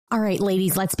All right,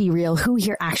 ladies, let's be real. Who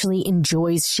here actually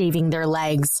enjoys shaving their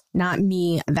legs? Not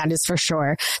me, that is for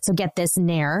sure. So get this,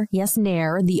 Nair. Yes,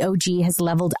 Nair, the OG, has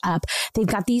leveled up. They've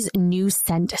got these new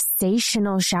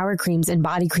sensational shower creams and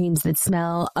body creams that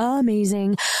smell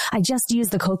amazing. I just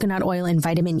used the coconut oil and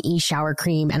vitamin E shower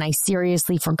cream, and I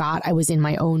seriously forgot I was in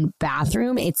my own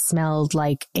bathroom. It smelled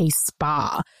like a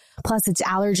spa. Plus, it's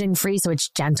allergen-free, so it's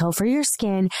gentle for your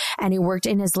skin, and it worked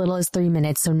in as little as 3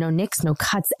 minutes, so no nicks, no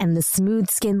cuts, and the smooth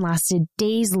skin lasted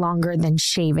days longer than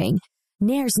shaving.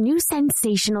 Nair's new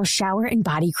sensational shower and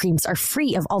body creams are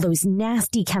free of all those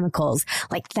nasty chemicals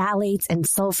like phthalates and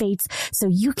sulfates, so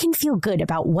you can feel good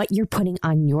about what you're putting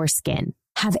on your skin.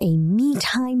 Have a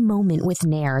me-time moment with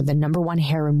Nair, the #1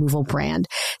 hair removal brand.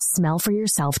 Smell for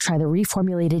yourself. Try the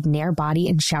reformulated Nair body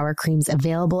and shower creams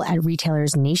available at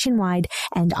retailers nationwide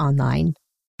and online.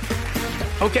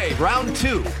 Okay, round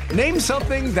 2. Name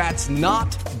something that's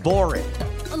not boring.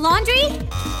 A laundry?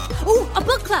 Ooh, a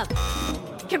book club.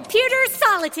 Computer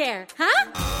solitaire,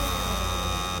 huh?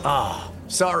 Ah,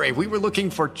 sorry, we were looking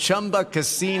for Chumba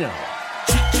Casino.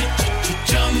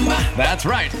 That's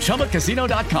right.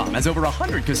 ChumbaCasino.com has over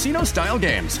 100 casino-style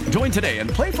games. Join today and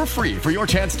play for free for your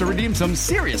chance to redeem some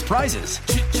serious prizes.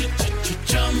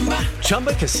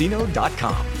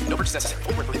 ChumbaCasino.com. No purchase necessary.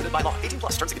 Void where prohibited by law.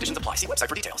 18+ terms and conditions apply. See website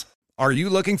for details. Are you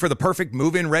looking for the perfect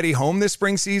move-in ready home this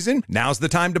spring season? Now's the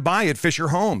time to buy at Fisher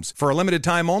Homes. For a limited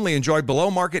time only, enjoy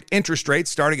below-market interest rates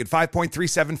starting at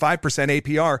 5.375%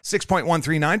 APR,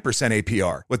 6.139%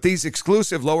 APR. With these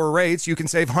exclusive lower rates, you can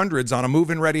save hundreds on a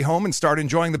move-in ready home and start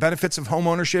enjoying the benefits of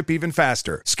homeownership even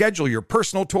faster. Schedule your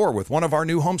personal tour with one of our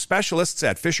new home specialists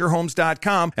at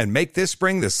FisherHomes.com and make this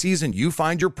spring the season you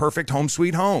find your perfect home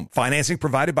sweet home. Financing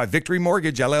provided by Victory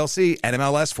Mortgage, LLC,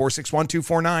 NMLS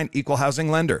 461249, Equal Housing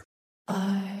Lender.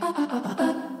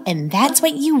 And that's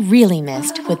what you really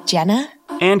missed with Jenna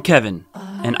and Kevin,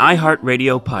 an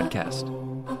iHeartRadio podcast.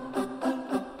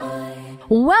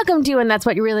 Welcome to And That's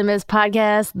What You Really Missed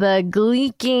podcast, the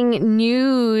Gleeking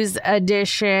News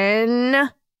edition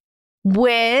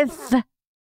with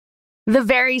the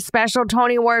very special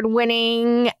Tony Award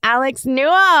winning Alex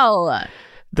Newell.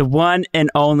 The one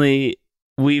and only.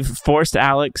 We've forced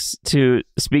Alex to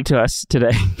speak to us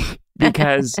today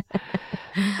because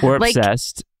we're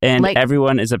obsessed and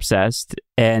everyone is obsessed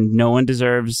and no one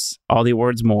deserves all the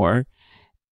awards more.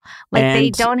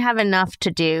 They don't have enough to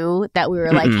do that we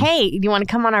were like, hey, do you want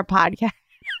to come on our podcast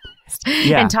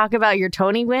and talk about your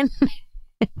Tony win?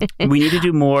 We need to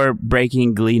do more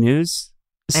breaking Glee news.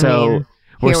 So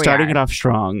we're starting it off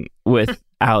strong with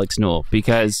Alex Newell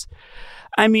because,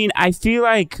 I feel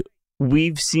like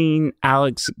we've seen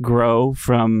Alex grow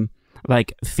from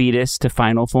like fetus to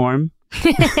final form.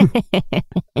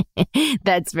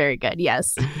 That's very good.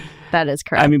 Yes, that is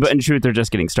correct. But in truth, they're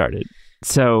just getting started.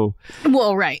 So,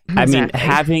 well, right. Exactly.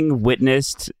 Having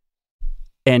witnessed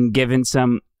and given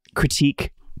some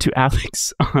critique to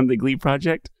Alex on the Glee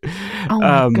project.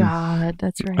 Oh my God,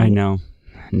 that's right. I know.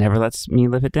 Never lets me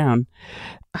live it down.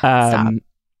 Stop.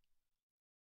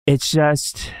 It's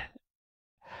just,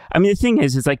 the thing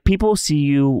is, it's like people see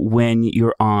you when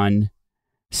you're on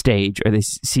stage or they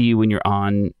see you when you're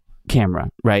on camera,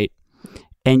 right?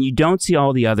 And you don't see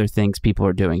all the other things people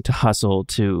are doing to hustle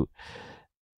to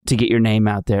get your name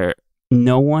out there.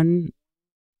 No one,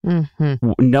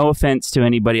 no offense to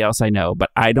anybody else I know, but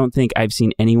I don't think I've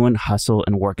seen anyone hustle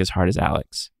and work as hard as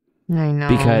Alex. I know.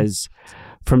 Because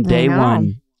from day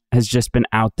one has just been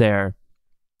out there.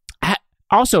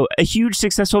 Also, a huge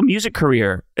successful music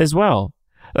career as well.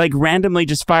 Like randomly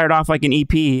just fired off like an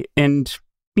EP and,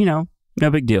 no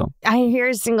big deal. I hear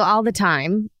a single all the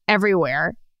time,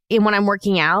 everywhere. And when I'm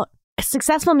working out, a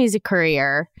successful music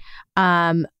career,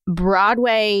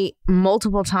 Broadway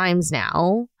multiple times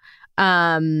now.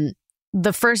 The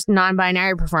first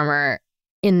non-binary performer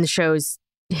in the show's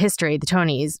history, the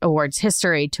Tonys Awards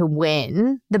history, to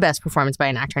win the best performance by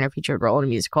an actor in a featured role in a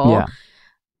musical. Yeah.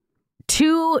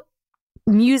 2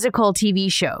 musical TV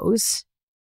shows.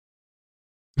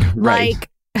 Right.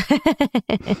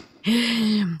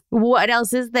 What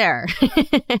else is there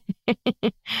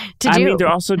to do? They're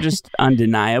also just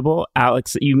undeniable.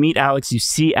 Alex, you meet Alex, you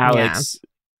see Alex,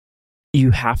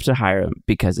 you have to hire him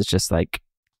because it's just like,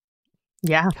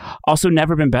 Also,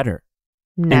 never been better.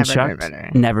 Never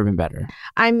been better.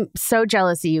 I'm so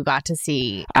jealous that you got to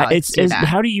see Alex do that.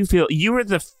 How do you feel? You were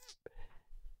the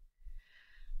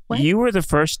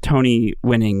first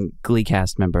Tony-winning Glee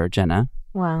cast member, Jenna.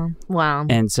 Wow.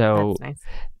 And so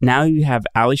now you have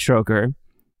Ali Stroker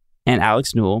and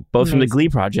Alex Newell, both from the Glee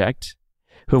Project,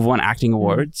 who have won acting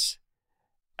awards.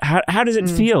 How does it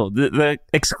feel, the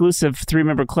exclusive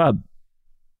 3-member club?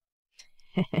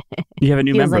 You have a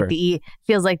new member.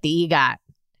 Feels like the EGOT.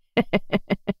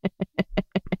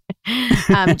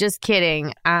 Just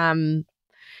kidding.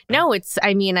 No,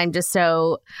 I'm just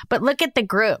so, but look at the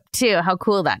group too, how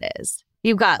cool that is.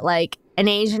 You've got like an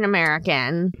Asian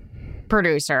American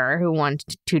producer who won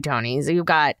 2 Tonys. You've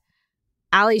got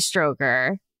Ali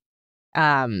Stroker,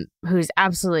 who's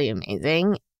absolutely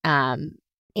amazing.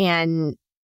 And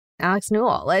Alex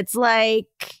Newell. It's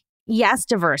like, yes,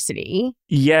 diversity.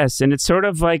 Yes, and it's sort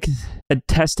of like a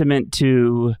testament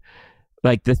to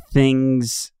like the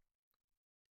things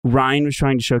Ryan was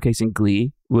trying to showcase in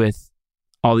Glee with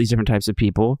all these different types of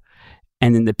people,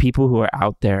 and then the people who are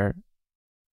out there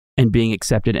and being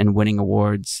accepted and winning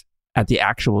awards at the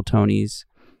actual Tonys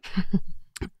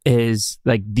is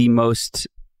like the most,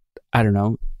 I don't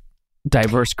know,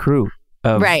 diverse crew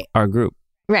of our group.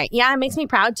 Right. Yeah, it makes me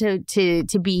proud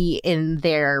to be in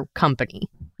their company,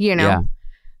 you know?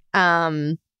 Yeah.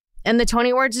 And the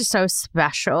Tony Awards are so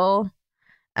special.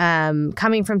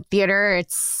 Coming from theater,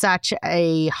 it's such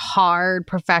a hard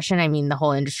profession. I mean, the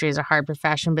whole industry is a hard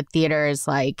profession, but theater is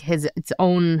like its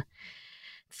own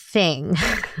thing.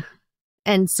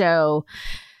 And so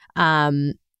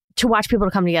to watch people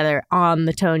come together on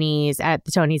the Tonys, at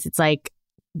the Tonys, it's like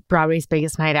Broadway's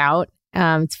biggest night out.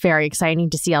 It's very exciting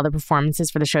to see all the performances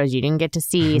for the shows you didn't get to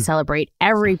see, celebrate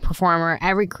every performer,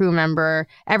 every crew member,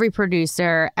 every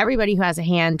producer, everybody who has a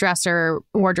hand, dresser,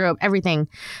 wardrobe, everything,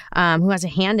 who has a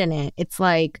hand in it. It's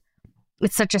like,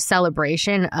 it's such a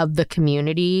celebration of the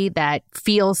community that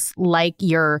feels like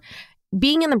you're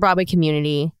being in the Broadway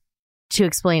community. To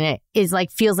explain it is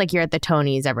like, feels like you're at the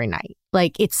Tonys every night.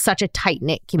 Like, it's such a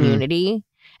tight-knit community.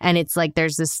 And it's like,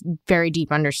 there's this very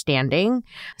deep understanding.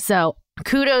 So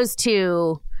kudos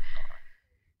to,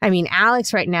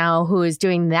 Alex right now, who is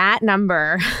doing that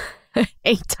number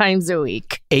 8 times a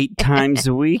week. 8 times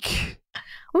a week?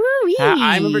 Woo-wee.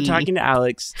 I remember talking to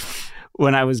Alex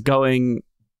when I was going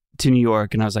to New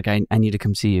York, and I was like, I need to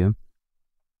come see you.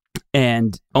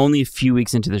 And only a few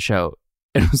weeks into the show,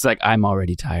 it was like, I'm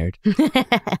already tired.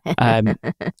 I'm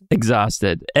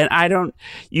exhausted. And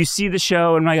you see the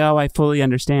show and I'm like, oh, I fully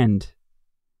understand.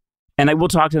 And I will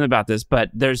talk to them about this, but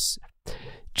there's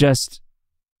just,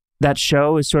 that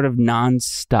show is sort of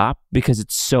nonstop because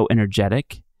it's so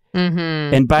energetic.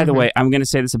 Mm-hmm. And by the way, I'm going to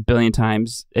say this a billion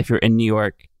times. If you're in New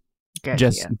York,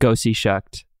 go see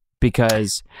Shucked.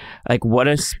 Because like, what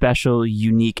a special,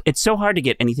 unique, it's so hard to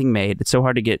get anything made. It's so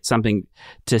hard to get something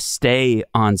to stay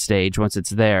on stage once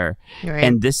it's there. Right.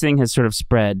 And this thing has sort of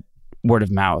spread word of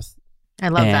mouth. I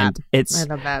love that. It's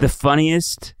the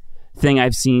funniest thing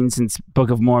I've seen since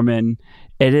Book of Mormon.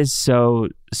 It is so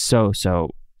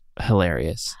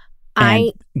hilarious.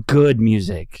 And good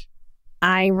music.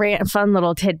 Fun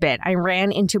little tidbit. I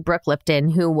ran into Brooke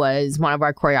Lipton, who was one of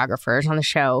our choreographers on the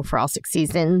show for all 6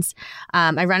 seasons.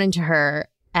 I ran into her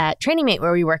at Training Mate,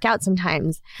 where we work out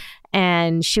sometimes.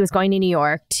 And she was going to New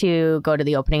York to go to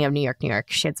the opening of New York, New York.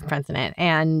 She had some friends in it.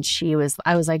 And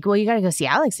I was like, well, you got to go see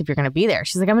Alex if you're going to be there.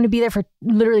 She's like, I'm going to be there for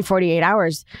literally 48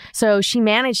 hours. So she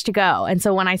managed to go. And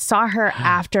so when I saw her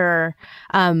after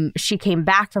she came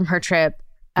back from her trip,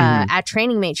 at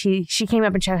Training Mate, she came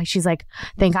up and she's like,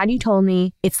 thank God you told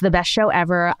me. It's the best show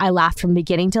ever. I laughed from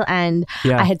beginning till end.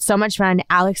 Yeah. I had so much fun.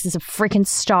 Alex is a freaking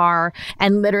star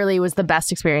and literally was the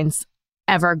best experience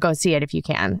ever. Go see it if you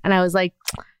can. And I was like,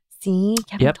 see,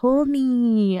 Kevin told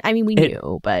me. We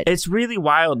knew, but it's really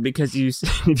wild because you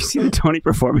see the Tony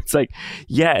performance, like,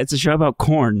 yeah, it's a show about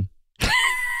corn.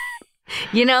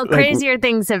 Crazier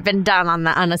things have been done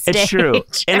on a stage. It's true.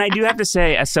 And I do have to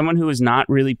say, as someone who is not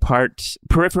really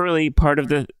peripherally part of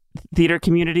the theater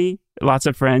community, lots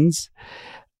of friends,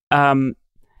 when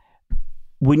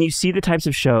you see the types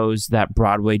of shows that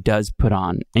Broadway does put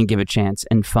on and give a chance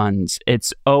and funds,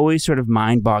 it's always sort of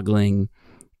mind-boggling,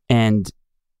 and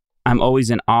I'm always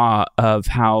in awe of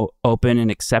how open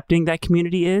and accepting that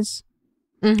community is.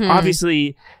 Mm-hmm.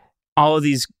 Obviously, all of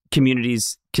these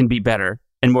communities can be better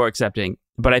and more accepting,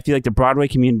 but I feel like the Broadway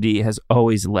community has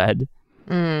always led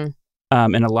in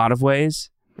a lot of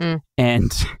ways.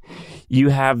 And you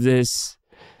have this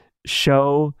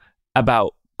show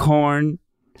about corn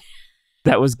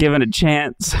that was given a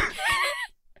chance.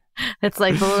 It's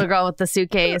like the little girl with the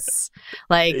suitcase,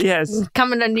 like, yes,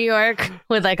 coming to New York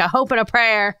with like a hope and a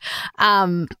prayer. But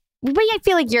I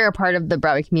feel like you're a part of the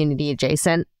Broadway community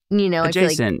adjacent.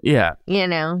 Adjacent, yeah. You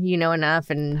know enough,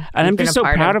 and I'm just so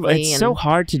proud of it. It's so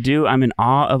hard to do. I'm in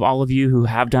awe of all of you who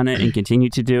have done it and continue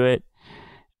to do it.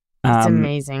 It's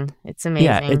amazing. It's amazing.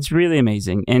 Yeah, it's really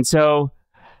amazing. And so,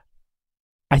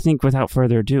 I think without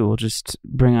further ado, we'll just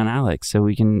bring on Alex so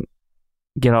we can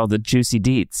get all the juicy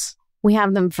deets. We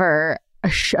have them for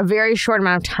a very short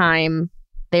amount of time.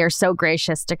 They are so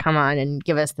gracious to come on and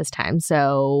give us this time.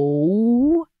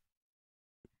 So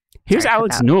here's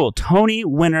Alex Newell, Tony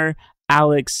winner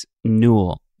Alex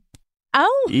Newell.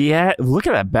 Oh. Yeah, look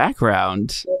at that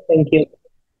background. Thank you.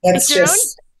 That's it's your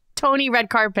just own Tony red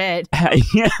carpet.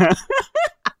 Yeah.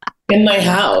 in my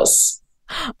house.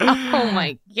 Oh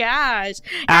my gosh.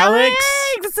 Alex!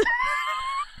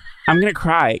 I'm going to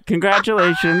cry.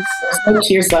 Congratulations. There's no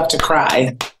tears left to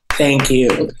cry. Thank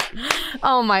you.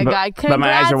 Oh my God. Congrats, but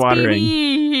my eyes are watering.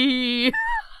 Baby.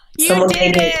 Someone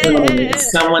gave me a Tony.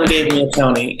 Someone gave me a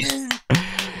Tony.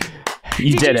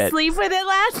 You did you it. Sleep with it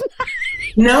last night?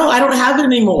 No, I don't have it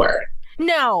anymore.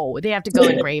 No, they have to go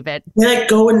engrave it. They like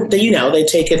go and they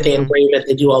take it, they engrave it,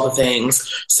 they do all the things.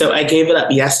 So I gave it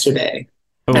up yesterday,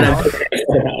 and I'm upset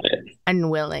about it.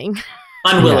 Unwilling.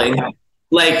 Yeah.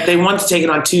 Like they wanted to take it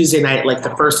on Tuesday night, like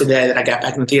the first day that I got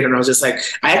back in the theater, and I was just like,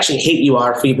 I actually hate you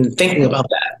all for even thinking about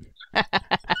that.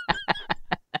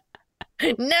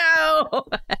 No.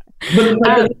 But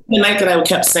the night that I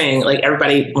kept saying, like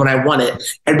everybody, when I won it,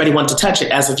 everybody wanted to touch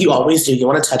it, as if you always do. You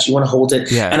want to touch, you want to hold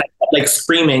it, yeah. And I kept like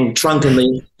screaming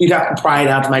drunkenly, "You got to pry it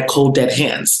out of my cold dead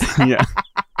hands." Yeah.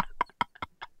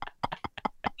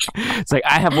 It's like,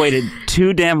 I have waited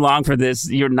too damn long for this.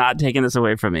 You're not taking this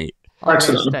away from me.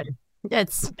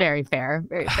 That's very fair.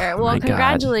 Very fair. Well, my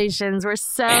congratulations. God. We're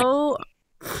so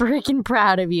freaking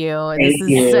proud of you. Thank this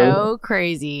you. Is so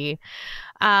crazy.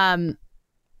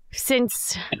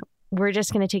 Since we're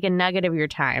just going to take a nugget of your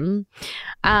time,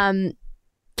 can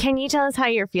you tell us how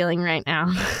you're feeling right now?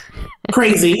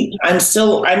 Crazy. I'm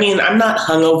not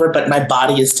hungover, but my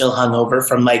body is still hungover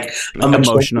from like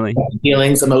emotionally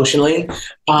feelings emotionally.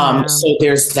 So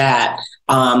there's that.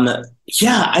 I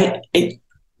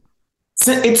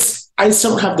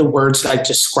still don't have the words to like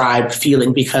describe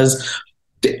feeling, because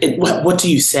what do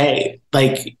you say?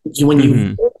 Like when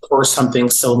you work for something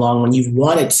so long, when you've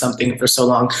wanted something for so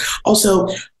long. Also,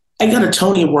 I got a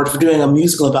Tony Award for doing a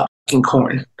musical about fucking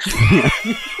corn.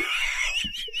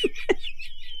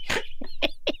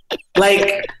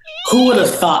 Like, who would have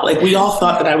thought? Like, we all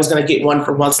thought that I was going to get one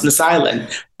for Once in This Island.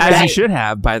 As you should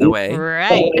have, by the way.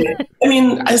 Right. I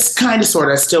mean, I kind of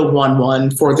sort of still won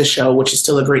one for the show, which is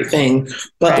still a great thing.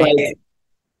 But like,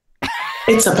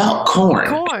 it's about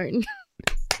corn.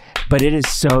 But it is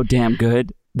so damn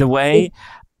good. The way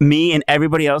me and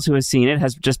everybody else who has seen it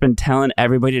has just been telling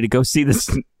everybody to go see this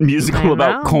musical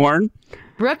about corn.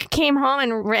 Brooke came home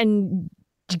and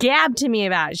gabbed to me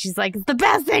about it. She's like, it's the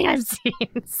best thing I've seen.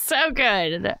 It's so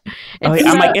good.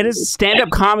 I'm like, it is stand-up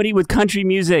comedy with country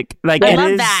music. Like, I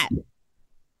love that.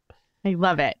 I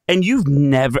love it. And you've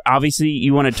never, obviously,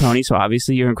 you won a Tony, so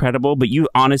obviously you're incredible, but you've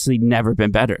honestly never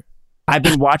been better. I've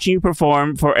been watching you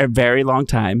perform for a very long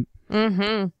time.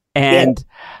 Mm-hmm. And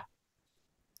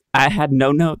I had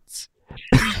no notes.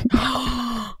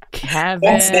 Kevin.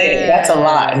 That's a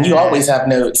lot. And you always have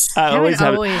notes. I always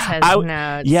has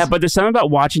notes. Yeah, but there's something about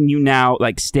watching you now,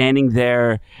 like standing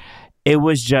there. It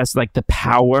was just like the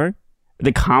power,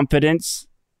 the confidence,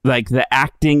 like the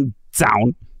acting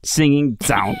sound, singing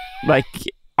sound. Like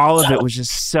all of it was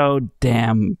just so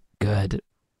damn good.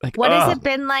 Like, what has it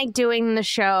been like doing the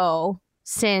show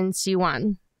since you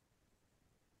won?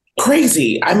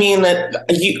 Crazy. I mean,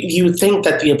 you think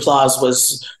that the applause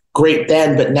was great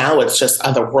then, but now it's just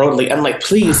otherworldly. I'm like,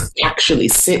 please actually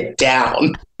sit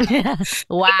down.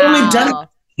 Wow. Only done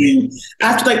it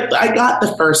after I got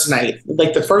the first night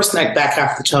back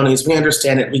after the Tonys. We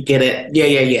understand it. We get it.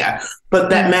 Yeah. But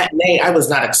that matinee, I was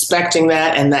not expecting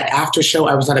that. And that after show,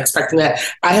 I was not expecting that.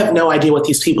 I have no idea what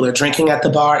these people are drinking at the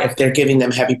bar, if they're giving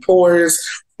them heavy pours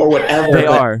or whatever. They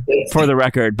are, for the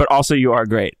record, but also you are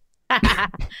great.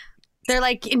 They're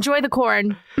like, enjoy the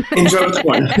corn. Enjoy the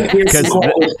corn. Because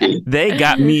they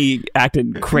got me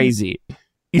acting crazy.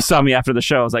 You saw me after the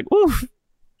show. I was like, oof,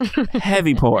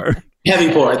 heavy pour.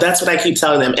 Heavy pour. That's what I keep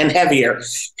telling them. And heavier.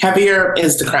 Heavier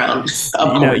is the crown.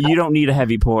 You don't need a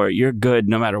heavy pour. You're good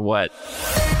no matter what.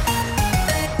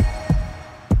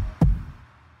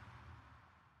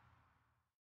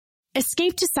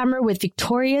 Escape to summer with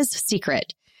Victoria's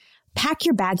Secret. Pack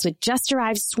your bags with just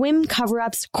arrived swim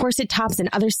cover-ups, corset tops, and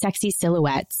other sexy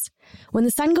silhouettes. When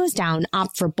the sun goes down,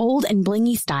 opt for bold and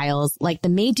blingy styles like the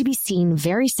made-to-be-seen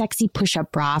Very Sexy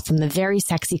push-up bra from the Very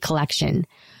Sexy collection.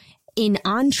 In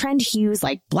on-trend hues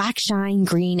like black shine,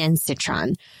 green, and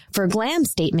citron. For a glam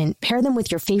statement, pair them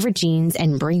with your favorite jeans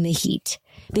and bring the heat.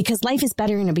 Because life is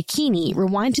better in a bikini,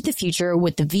 rewind to the future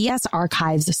with the VS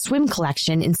Archives swim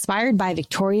collection inspired by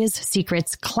Victoria's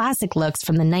Secret's classic looks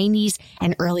from the 90s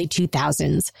and early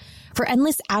 2000s. For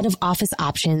endless out-of-office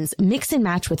options, mix and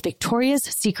match with Victoria's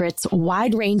Secret's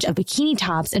wide range of bikini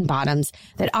tops and bottoms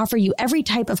that offer you every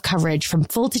type of coverage from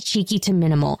full to cheeky to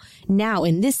minimal, now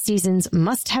in this season's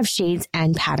must-have shades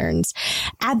and patterns.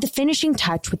 Add the finishing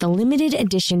touch with the limited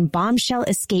edition Bombshell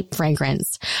Escape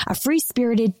fragrance, a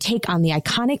free-spirited take on the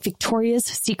iconic Victoria's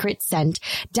Secret scent.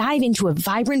 Dive into a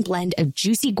vibrant blend of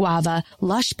juicy guava,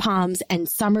 lush palms, and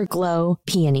summer glow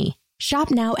peony.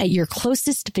 Shop now at your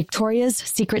closest Victoria's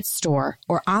Secret store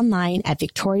or online at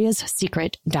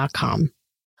victoriassecret.com.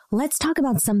 Let's talk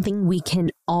about something we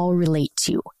can all relate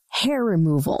to. Hair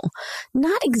removal.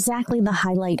 Not exactly the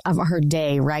highlight of her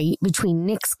day, right? Between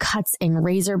Nick's cuts and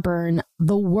razor burn,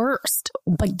 the worst.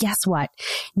 But guess what?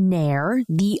 Nair,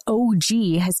 the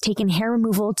OG, has taken hair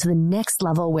removal to the next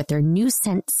level with their new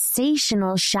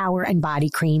sensational shower and body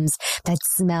creams that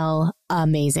smell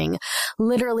amazing.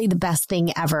 Literally the best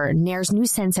thing ever. Nair's new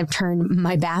scents have turned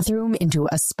my bathroom into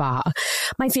a spa.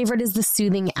 My favorite is the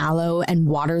soothing aloe and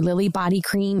water lily body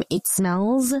cream. It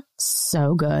smells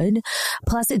so good.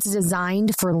 Plus, it's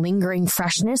designed for lingering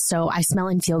freshness, so I smell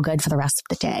and feel good for the rest of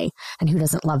the day. And who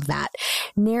doesn't love that?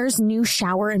 Nair's new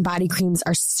shower and body creams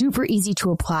are super easy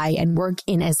to apply and work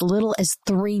in as little as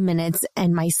 3 minutes,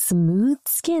 and my smooth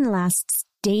skin lasts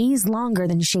days longer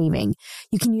than shaving.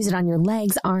 You can use it on your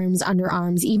legs, arms,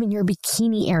 underarms, even your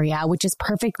bikini area, which is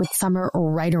perfect with summer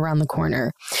right around the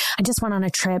corner. I just went on a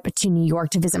trip to New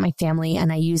York to visit my family,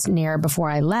 and I used Nair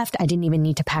before I left. I didn't even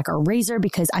need to pack a razor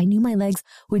because I knew my legs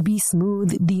would be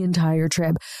smooth the entire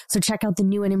trip. So check out the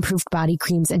new and improved body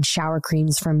creams and shower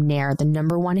creams from Nair, the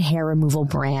 #1 hair removal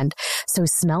brand. So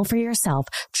smell for yourself.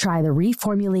 Try the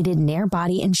reformulated Nair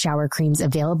body and shower creams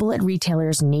available at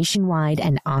retailers nationwide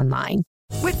and online.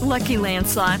 With Lucky Land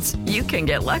Slots, you can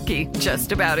get lucky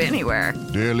just about anywhere.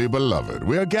 Dearly beloved,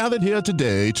 we are gathered here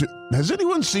today to... Has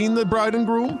anyone seen the bride and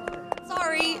groom?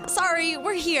 Sorry,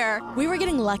 we're here. We were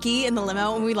getting lucky in the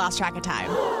limo and we lost track of time.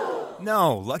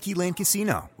 No, Lucky Land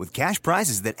Casino, with cash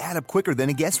prizes that add up quicker than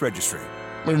a guest registry.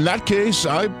 In that case,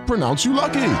 I pronounce you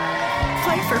lucky.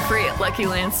 Play for free at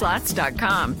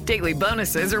LuckyLandSlots.com. Daily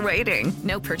bonuses are waiting.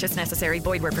 No purchase necessary.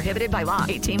 Void where prohibited by law.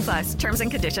 18+. Terms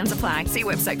and conditions apply. See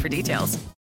website for details.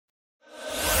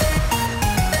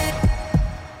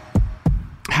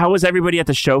 How was everybody at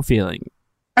the show feeling?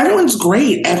 Everyone's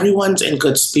great. Everyone's in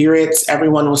good spirits.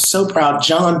 Everyone was so proud.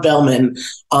 John Bellman,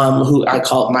 who I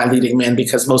call my leading man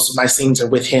because most of my scenes are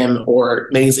with him or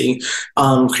Maisie,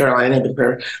 Caroline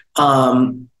Ebinger.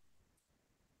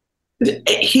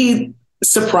 He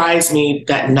surprised me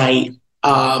that night,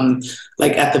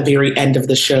 like at the very end of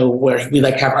the show where we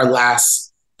like have our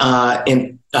last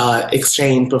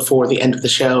exchange before the end of the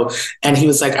show. And he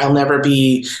was like, I'll never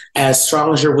be as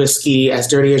strong as your whiskey, as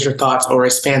dirty as your thoughts, or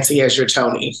as fancy as your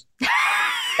Tony.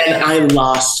 And I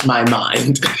lost my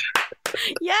mind.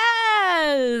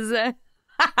 Yes.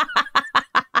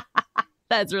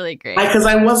 That's really great. Because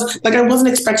I wasn't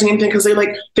expecting anything because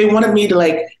they wanted me to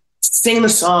like sing the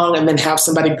song and then have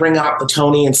somebody bring out the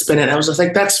Tony and spin it. And I was just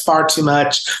like, that's far too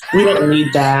much. We don't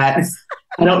need that.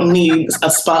 I don't need a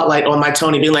spotlight on my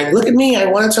Tony being like, look at me, I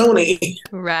want a Tony.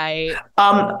 Right.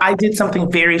 I did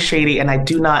something very shady and I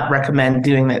do not recommend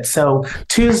doing that. So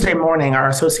Tuesday morning, our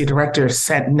associate director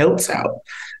sent notes out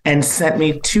and sent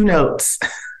me 2 notes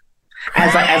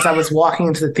as I was walking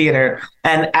into the theater.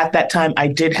 And at that time, I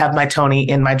did have my Tony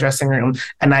in my dressing room.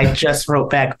 And I just wrote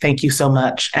back, thank you so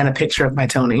much, and a picture of my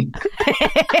Tony.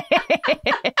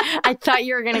 I thought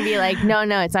you were going to be like, no,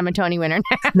 I'm a Tony winner.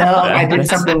 No, I did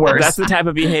something worse. That's the type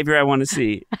of behavior I want to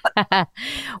see.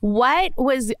 What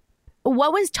was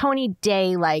Tony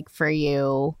Day like for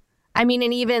you? I mean,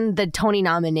 and even the Tony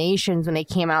nominations when they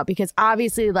came out, because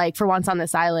obviously, like, for Once on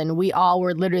This Island, we all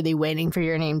were literally waiting for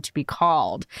your name to be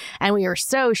called. And we were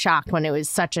so shocked when it was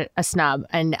such a snub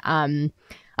and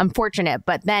unfortunate.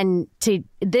 But then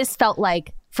this felt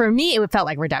like, for me, it felt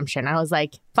like redemption. I was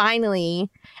like, finally,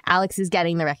 Alex is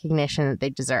getting the recognition that they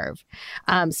deserve.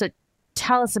 So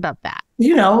tell us about that.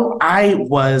 You know, I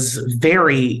was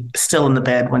very still in the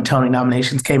bed when Tony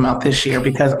nominations came out this year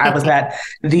because I was at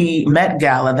the Met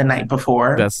Gala the night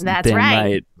before. That's right.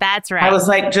 Right. That's right. I was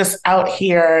like just out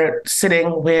here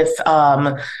sitting with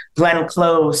Glenn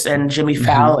Close and Jimmy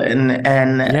Fallon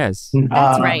and yes,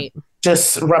 that's right.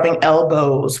 Just rubbing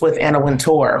elbows with Anna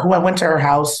Wintour, who I went to her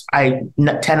house. 10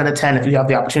 out of 10, if you have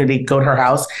the opportunity, go to her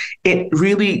house. It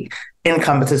really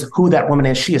encompasses who that woman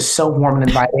is. She is so warm and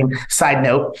inviting. Side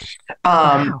note.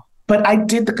 Wow. But I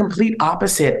did the complete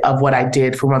opposite of what I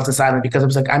did for Once on This Island because I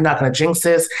was like, I'm not going to jinx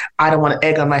this. I don't want an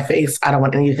egg on my face. I don't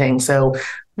want anything. So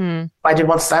I did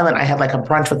Once on This Island. I had like a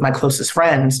brunch with my closest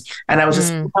friends. And I was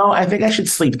just, I think I should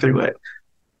sleep through it.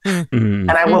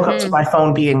 And I woke up to my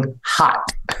phone being hot.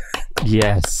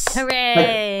 Yes.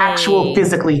 Hooray! Like actual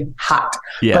physically hot.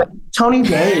 Yeah. But Tony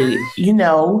Day,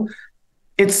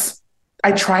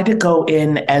 I tried to go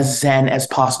in as zen as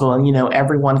possible. And,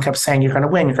 everyone kept saying, you're going to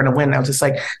win. You're going to win. And I was just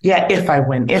like, yeah, if I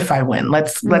win.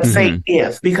 Let's say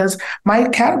if, because my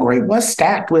category was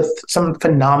stacked with some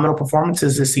phenomenal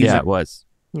performances this season. Yeah, it was.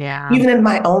 Yeah. Even in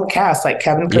my own cast, like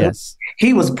Kevin Cook,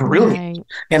 he was brilliant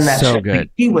in that show. Good.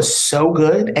 He was so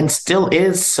good and still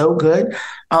is so good.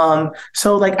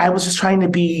 So like I was just trying to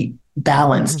be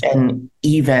balanced and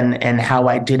even in how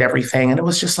I did everything. And it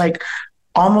was just like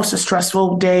almost a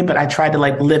stressful day, but I tried to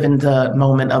like live in the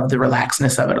moment of the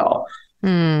relaxedness of it all.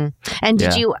 And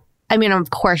did you, of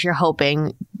course you're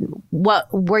hoping, what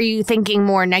were you thinking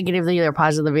more negatively or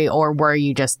positively, or were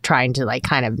you just trying to like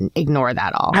kind of ignore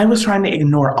that all? I was trying to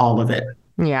ignore all of it.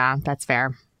 Yeah, that's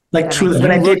fair. Like truly, but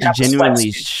I did have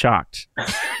genuinely shocked.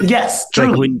 Yes, truly.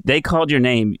 Like when they called your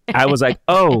name, I was like,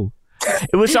 oh.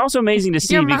 It was also amazing to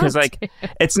see because like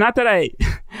it's not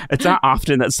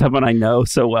often that someone I know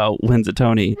so well wins a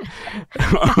Tony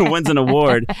or wins an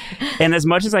award. And as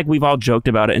much as like we've all joked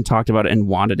about it and talked about it and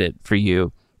wanted it for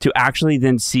you, to actually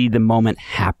then see the moment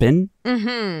happen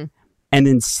and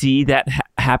then see that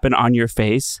happen on your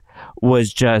face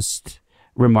was just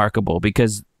remarkable,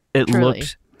 because it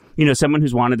looked, someone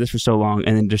who's wanted this for so long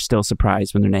and then they're still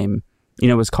surprised when their name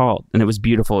was called, and it was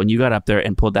beautiful. And you got up there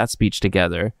and pulled that speech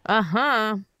together.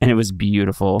 And it was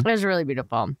beautiful. It was really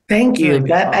beautiful. Thank you.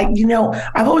 Really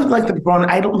I've always liked the Braun.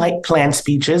 I don't like planned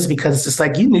speeches because it's just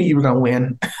like, you knew you were going to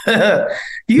win.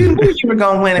 You knew you were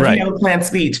going to win if you have a planned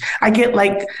speech. I get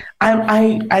like,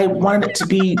 I wanted it to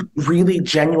be really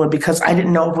genuine because I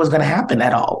didn't know if it was going to happen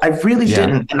at all. I really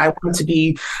didn't. And I wanted to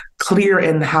be clear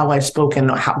in how I spoke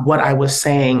and what I was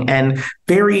saying, and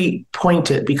very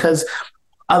pointed, because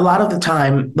a lot of the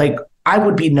time, like, I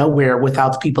would be nowhere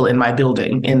without the people in my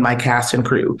building, in my cast and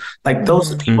crew. Like, those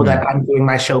are the people that I'm doing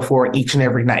my show for each and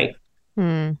every night.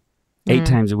 8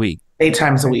 times a week. 8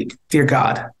 times a week. Dear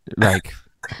God. Like,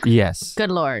 yes. Good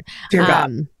Lord. Dear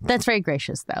God. That's very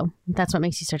gracious, though. That's what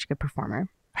makes you such a good performer.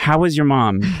 How was your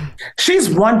mom? She's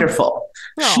wonderful.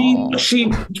 She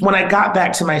when I got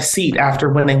back to my seat after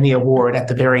winning the award at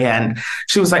the very end,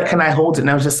 she was like, can I hold it? And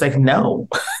I was just like, no.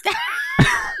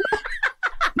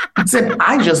 I said,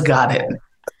 I just got it.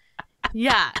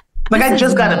 Yeah. Like, I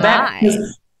just got it back.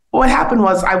 What happened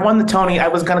was I won the Tony. I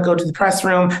was going to go to the press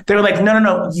room. They were like,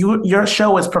 no. Your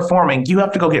show is performing. You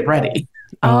have to go get ready.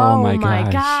 Oh my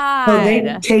God. So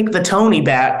they take the Tony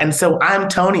back. And so I'm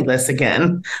Tony-less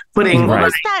again, putting my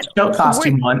show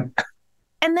costume on.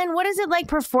 And then what is it like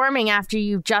performing after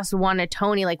you just won a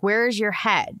Tony? Like, where is your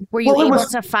head? Were you able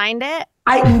to find it?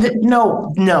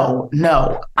 No.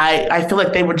 I feel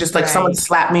like they were just like, someone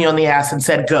slapped me on the ass and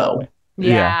said, go.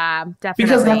 Yeah, definitely.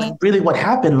 Because that's really what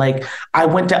happened. Like, I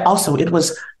went to, also, it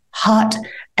was hot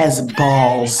as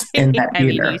balls in that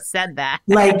theater. You said that.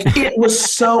 Like, it was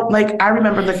so, like, I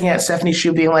remember looking at Stephanie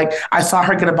Hsu being like, I saw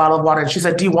her get a bottle of water and she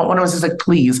said, do you want one? I was just like,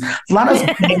 please. Not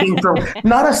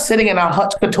us sitting in our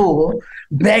hut couture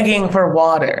begging for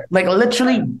water, like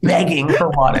literally begging for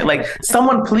water. Like,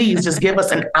 someone please just give us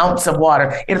an ounce of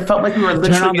water. It felt like we were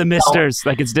literally turn on the misters,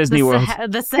 like it's Disney World.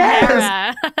 The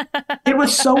Sahara. Yes. It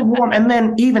was so warm. And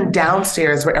then even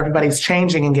downstairs where everybody's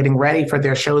changing and getting ready for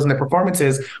their shows and their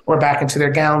performances, or back into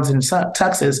their gowns and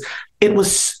tuxes, it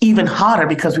was even hotter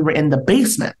because we were in the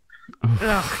basement.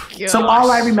 Oh, so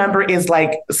all I remember is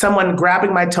like someone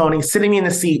grabbing my Tony, sitting me in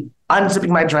the seat, unzipping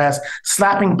my dress,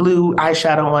 slapping blue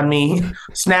eyeshadow on me,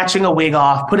 snatching a wig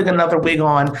off, putting another wig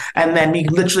on, and then me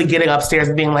literally getting upstairs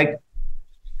and being like,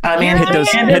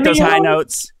 hit those high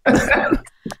notes.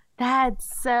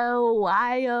 That's so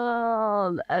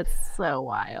wild. That's so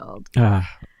wild.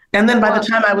 And then by the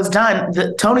time I was done,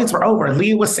 the Tonys were over.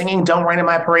 Leah was singing Don't Rain in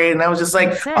My Parade, and I was just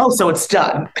like, oh, so it's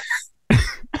done.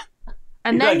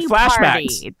 And then you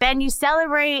party. Then you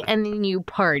celebrate, and then you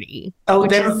party. Oh,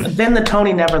 then the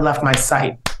Tony never left my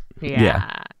sight.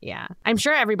 Yeah. I'm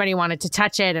sure everybody wanted to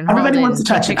touch it. And everybody wants to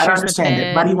touch it. I don't understand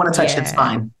it. Why do you want to touch it? It's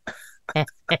fine. I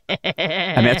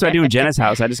mean, that's what I do in Jenna's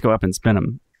house. I just go up and spin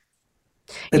them.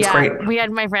 It's great. We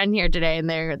had my friend here today, and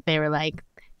they were like,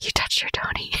 you touched your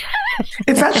Tony.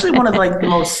 It's actually one of like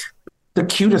the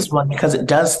cutest one because it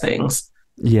does things.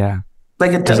 Yeah.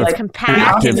 Like it does, it's like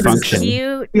compact, it's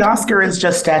cute. The Oscar is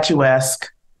just statuesque.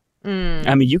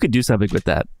 I mean, you could do something with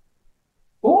that.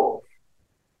 Ooh.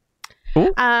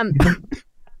 I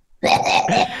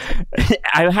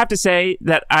have to say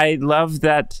that I love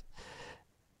that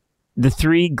the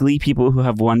 3 Glee people who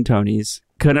have won Tonys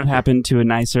could have happened to a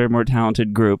nicer, more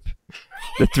talented group.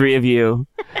 The 3 of you.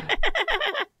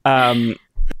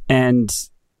 And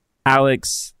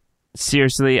Alex,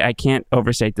 seriously, I can't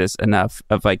overstate this enough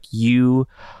of like, you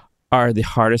are the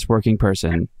hardest working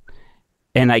person.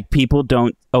 And like, people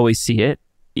don't always see it,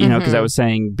 you know, because I was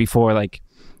saying before, like,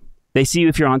 they see you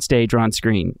if you're on stage or on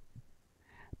screen.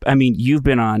 I mean, you've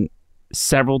been on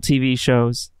several TV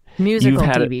shows. Musical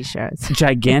TV shows.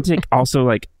 Gigantic, also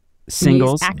like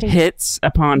singles, hits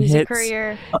upon hits.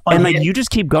 Career. And like, you just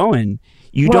keep going.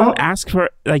 You don't ask for,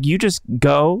 like, you just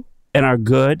go and are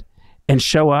good and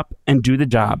show up and do the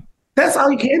job. That's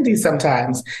all you can do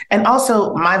sometimes. And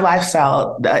also my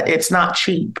lifestyle, it's not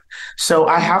cheap. So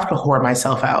I have to whore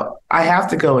myself out. I have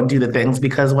to go and do the things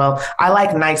because, well, I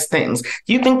like nice things.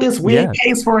 You think this wig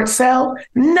pays for itself?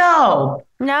 No.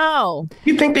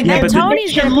 You think that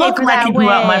Tony's should look like it grew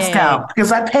out my scalp?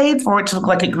 Because I paid for it to look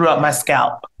like it grew out my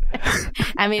scalp.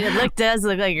 I mean, it does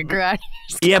look like it grew out.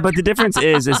 Yeah, but the difference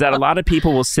is that a lot of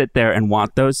people will sit there and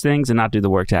want those things and not do the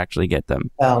work to actually get them.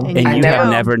 And you have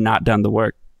never not done the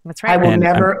work. That's right. I will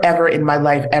never, ever in my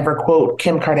life ever quote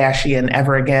Kim Kardashian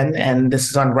ever again. And this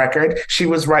is on record. She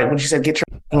was right when she said, get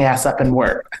your ass up and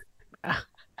work.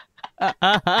 That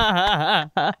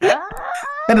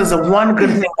is the one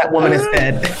good thing that woman has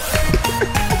said.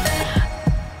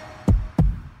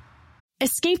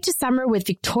 Escape to summer with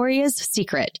Victoria's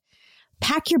Secret.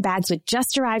 Pack your bags with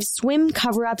just arrived swim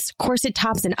cover-ups, corset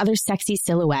tops, and other sexy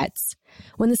silhouettes.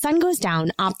 When the sun goes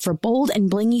down, opt for bold and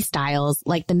blingy styles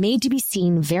like the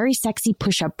made-to-be-seen Very Sexy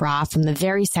Push-Up Bra from the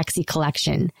Very Sexy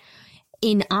collection.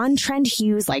 In on-trend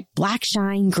hues like black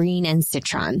shine, green, and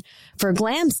citron. For a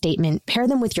glam statement, pair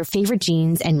them with your favorite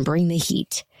jeans and bring the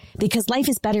heat. Because life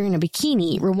is better in a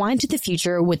bikini, rewind to the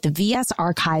future with the VS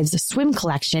Archives swim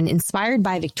collection inspired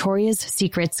by Victoria's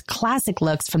Secret's classic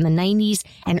looks from the 90s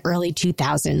and early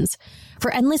 2000s.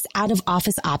 For endless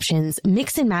out-of-office options,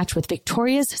 mix and match with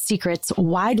Victoria's Secret's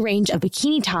wide range of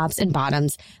bikini tops and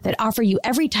bottoms that offer you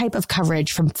every type of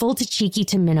coverage from full to cheeky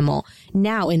to minimal,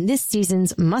 now in this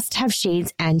season's must-have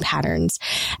shades and patterns.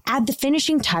 Add the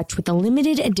finishing touch with the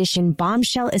limited edition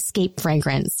Bombshell Escape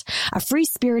fragrance, a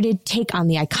free-spirited take on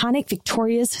the iconic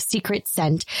Victoria's Secret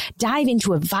scent. Dive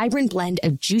into a vibrant blend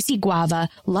of juicy guava,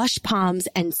 lush palms,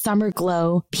 and summer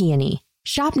glow peony.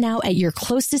 Shop now at your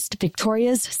closest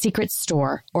Victoria's Secret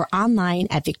store or online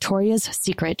at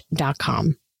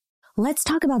victoriassecret.com. Let's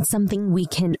talk about something we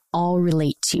can all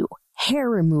relate to. Hair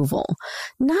removal.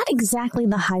 Not exactly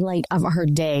the highlight of her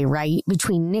day, right?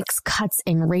 Between Nick's cuts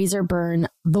and razor burn,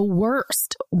 the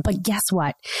worst. But guess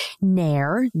what?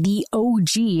 Nair, the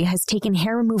OG, has taken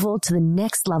hair removal to the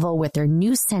next level with their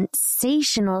new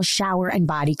sensational shower and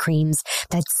body creams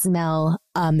that smell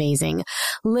amazing.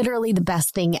 Literally the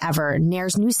best thing ever.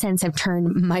 Nair's new scents have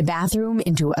turned my bathroom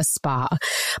into a spa.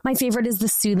 My favorite is the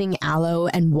soothing aloe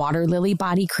and water lily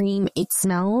body cream. It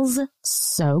smells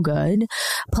so good.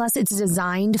 Plus, it's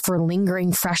designed for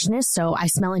lingering freshness, so I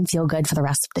smell and feel good for the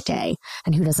rest of the day.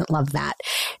 And who doesn't love that?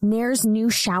 Nair's new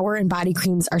shower and body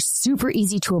creams are super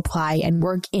easy to apply and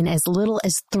work in as little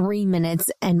as 3 minutes,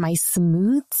 and my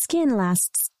smooth skin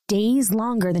lasts days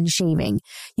longer than shaving.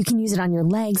 You can use it on your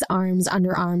legs, arms,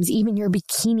 underarms, even your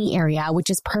bikini area, which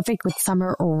is perfect with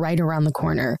summer right around the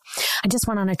corner. I just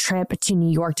went on a trip to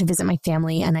New York to visit my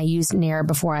family and I used Nair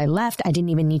before I left. I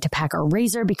didn't even need to pack a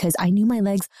razor because I knew my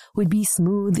legs would be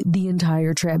smooth the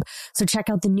entire trip. So check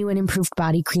out the new and improved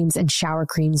body creams and shower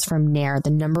creams from Nair,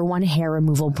 the #1 hair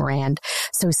removal brand.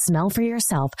 So smell for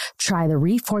yourself. Try the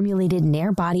reformulated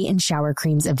Nair body and shower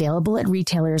creams available at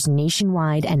retailers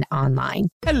nationwide and online.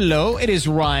 Hello, it is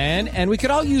Ryan, and we could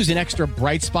all use an extra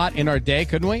bright spot in our day,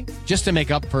 couldn't we? Just to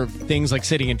make up for things like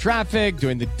sitting in traffic,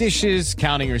 doing the dishes,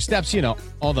 counting your steps, you know,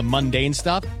 all the mundane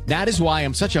stuff. That is why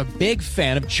I'm such a big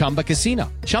fan of Chumba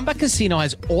Casino. Chumba Casino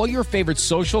has all your favorite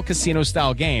social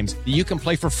casino-style games that you can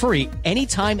play for free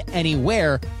anytime,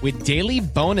 anywhere with daily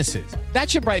bonuses.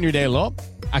 That should brighten your day a little.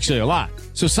 Actually, a lot.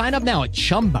 So sign up now at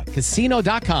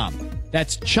ChumbaCasino.com.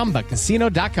 That's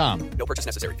ChumbaCasino.com. No purchase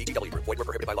necessary. VGW Group. Void where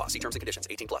prohibited by law. See terms and conditions.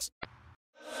 18+.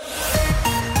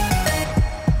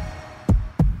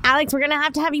 Alex, we're going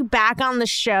to have you back on the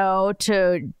show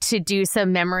to do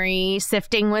some memory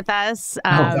sifting with us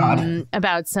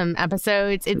about some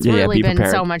episodes. It's really been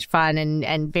so much fun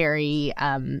and very,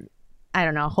 I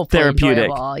don't know, hopefully therapeutic.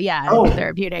 Enjoyable. Yeah,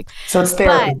 therapeutic. So it's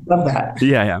therapy. Love that.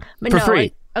 Yeah. But for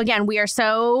free. Again, we are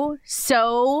so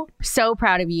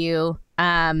proud of you.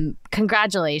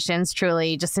 Congratulations,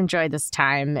 truly. Just enjoy this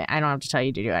time. I don't have to tell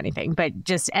you to do anything, but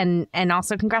just and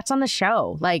also congrats on the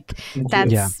show. Like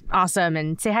that's awesome.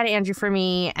 And say hi to Andrew for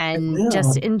me and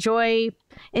just enjoy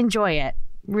it.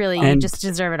 Really, you just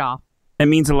deserve it all. It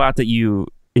means a lot that you,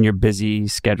 in your busy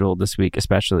schedule this week,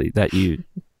 especially, that you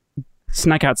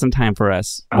snuck out some time for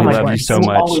us. Oh we my love God. you so You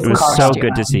much. always It was carve so out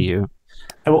good to time. see you.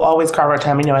 I will always carve out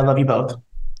time. You know I love you both.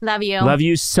 Love you. Love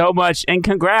you so much, and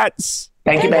congrats.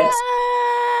 Thank you, babes.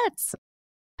 Congrats!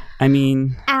 I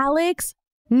mean, Alex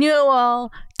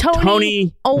Newell,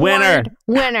 Tony winner.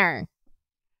 winner.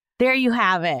 There you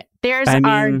have it. There's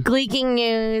our Gleeking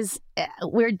news.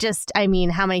 We're just, how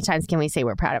many times can we say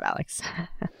we're proud of Alex?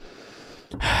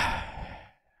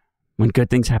 When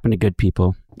good things happen to good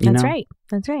people. That's right.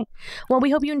 That's right. Well, we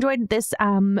hope you enjoyed this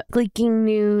Gleeking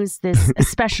news, this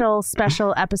special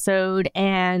episode,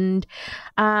 and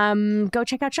go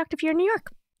check out Shucked if you're in New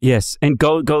York. Yes, and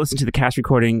go listen to the cast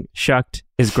recording. Shucked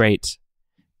is great.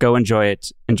 Go enjoy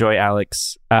it. Enjoy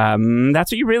Alex.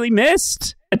 That's what you really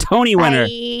missed. A Tony winner.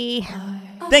 Bye.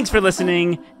 Thanks for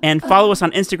listening, and follow us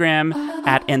on Instagram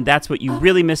at And That's What You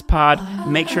Really Missed Pod.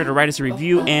 Make sure to write us a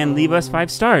review and leave us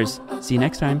 5 stars. See you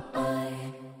next time.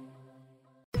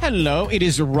 Hello, it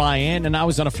is Ryan, and I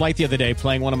was on a flight the other day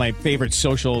playing one of my favorite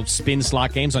social spin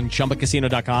slot games on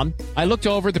ChumbaCasino.com. I looked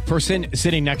over at the person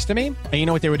sitting next to me, and you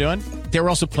know what they were doing? They were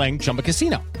also playing Chumba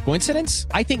Casino. Coincidence?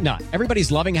 I think not.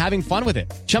 Everybody's loving having fun with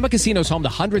it. Chumba Casino is home to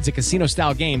hundreds of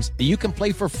casino-style games that you can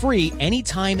play for free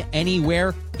anytime,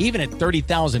 anywhere, even at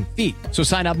 30,000 feet. So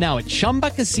sign up now at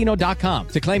ChumbaCasino.com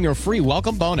to claim your free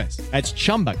welcome bonus. That's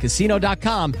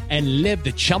ChumbaCasino.com and live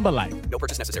the Chumba life. No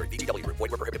purchase necessary. VGW. Void where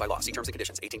prohibited by law. See terms and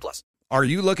conditions. 18+. Are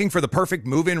you looking for the perfect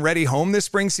move-in ready home this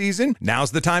spring season?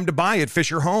 Now's the time to buy at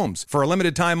Fisher Homes. For a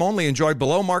limited time only, enjoy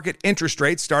below market interest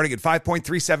rates starting at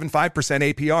 5.375%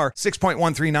 APR,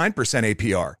 6.139%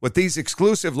 APR. With these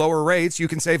exclusive lower rates, you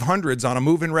can save hundreds on a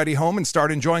move-in ready home and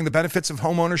start enjoying the benefits of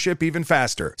home ownership even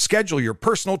faster. Schedule your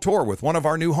personal tour with one of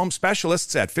our new home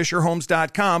specialists at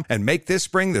FisherHomes.com and make this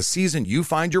spring the season you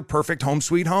find your perfect home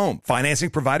sweet home. Financing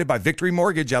provided by Victory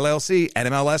Mortgage, LLC,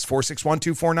 NMLS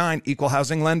 461249, Equal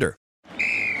Housing Lender.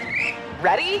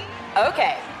 Ready?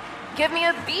 Okay. Give me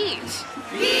a beach.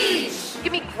 Beach.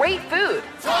 Give me great food.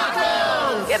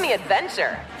 Tacos. Give me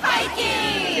adventure.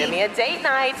 Hiking. Give me a date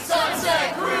night.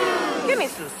 Sunset cruise. Give me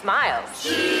some smiles.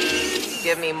 Cheese.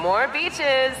 Give me more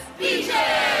beaches. Beaches.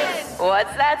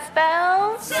 What's that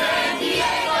spell? San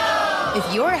Diego.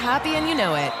 If you're happy and you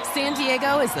know it, San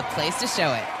Diego is the place to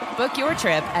show it. Book your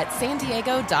trip at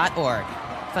sandiego.org.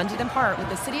 Funded in part with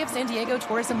the City of San Diego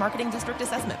Tourism Marketing District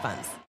Assessment Funds.